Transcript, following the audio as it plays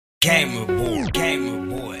Gamer boy, gamer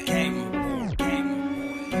boy, gamer boy, gamer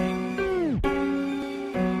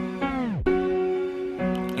boy.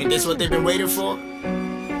 Ain't this what they've been waiting for?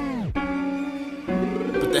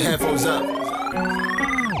 Put the headphones up.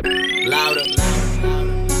 Louder.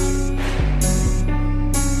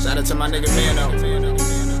 Shout out to my nigga Manno.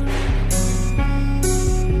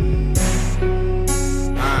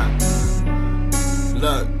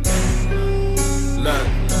 Look.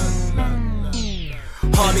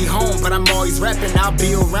 Hardly home, but I'm always reppin'. I'll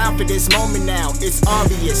be around for this moment now. It's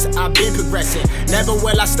obvious, I've been progressing. Never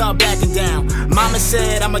will I start backing down. Mama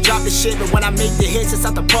said I'ma drop the shit, but when I make the hits, it's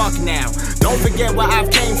out the park now. Don't forget where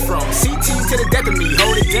I've came from. CT to the death of me,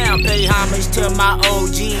 hold it down. Pay homage to my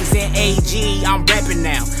OGs and AG. I'm reppin'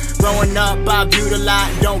 now. Growing up, I viewed a lot.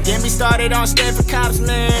 Don't get me started on Stamford Cops,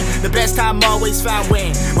 man. The best time always found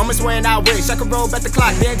when. Moments when I wish I could roll back the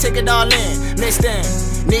clock, then take it all in. Miss them,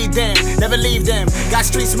 need them, never leave them. Got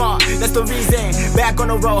street smart, that's the reason. Back on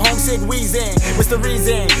the road, homesick wheezing. What's the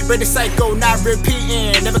reason? Break the cycle, not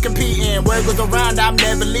repeating, never competing. Word goes around, I'm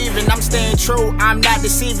never leaving. I'm staying true, I'm not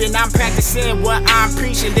deceiving. I'm practicing what I'm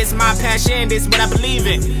preaching. This my passion, this what I believe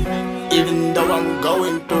in. Even though I'm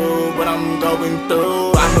going through what I'm going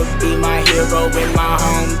through, I'ma be my hero in my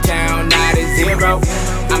hometown, not a zero.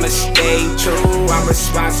 I'ma stay true, I'm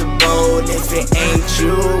responsible. If it ain't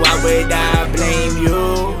you, why would I blame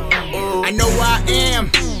you? I know where I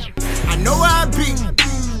am, I know where I be.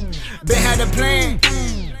 Been had a plan,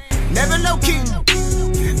 never low key.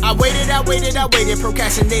 I waited,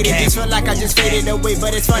 procrastinated. Just felt like I just faded away.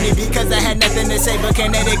 But it's funny because I had nothing to say. But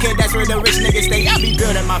Connecticut, that's where the rich niggas stay. I be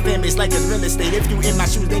building my family, it's like it's real estate. If you in my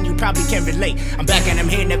shoes, then you probably can relate. I'm back and I'm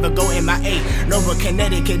here, never go in my A. Nova,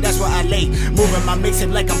 Connecticut, that's where I lay. Moving my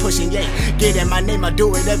mixtape like I'm pushing yay. Getting my name, I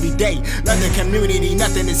do it every day. Love the community,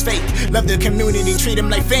 nothing is fake. Love the community, treat them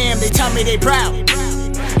like fam. They tell me they proud.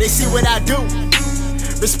 They see what I do.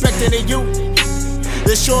 Respecting the youth.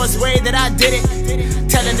 The surest way that I did it,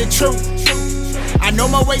 telling the truth. I know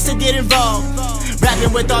my ways to get involved,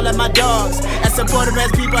 rapping with all of my dogs. As supportive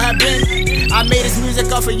as people have been, I made this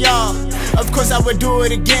music off of y'all. Of course I would do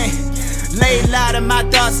it again. Laid a lot of my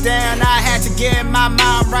thoughts down, I had to get my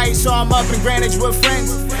mind right. So I'm up in Greenwich with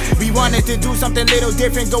friends. We wanted to do something little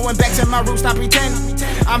different, going back to my roots, not pretend.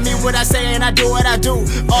 I mean what I say and I do what I do.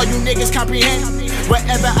 All you niggas comprehend.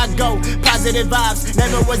 Wherever I go, positive vibes,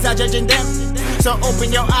 never was I judging them. So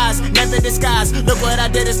open your eyes, never disguise. Look what I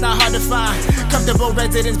did, it's not hard to find. Comfortable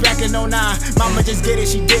residence back in 09. Mama just get it,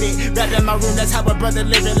 she did it. Rap in my room, that's how a brother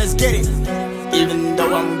living, let's get it. Even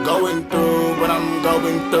though I'm going through what I'm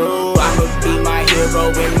going through, I'ma be my hero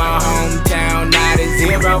in my hometown, not a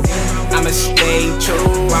zero. I'ma stay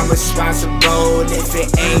true, I'm responsible. If it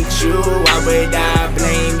ain't you, why would I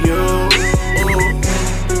blame you?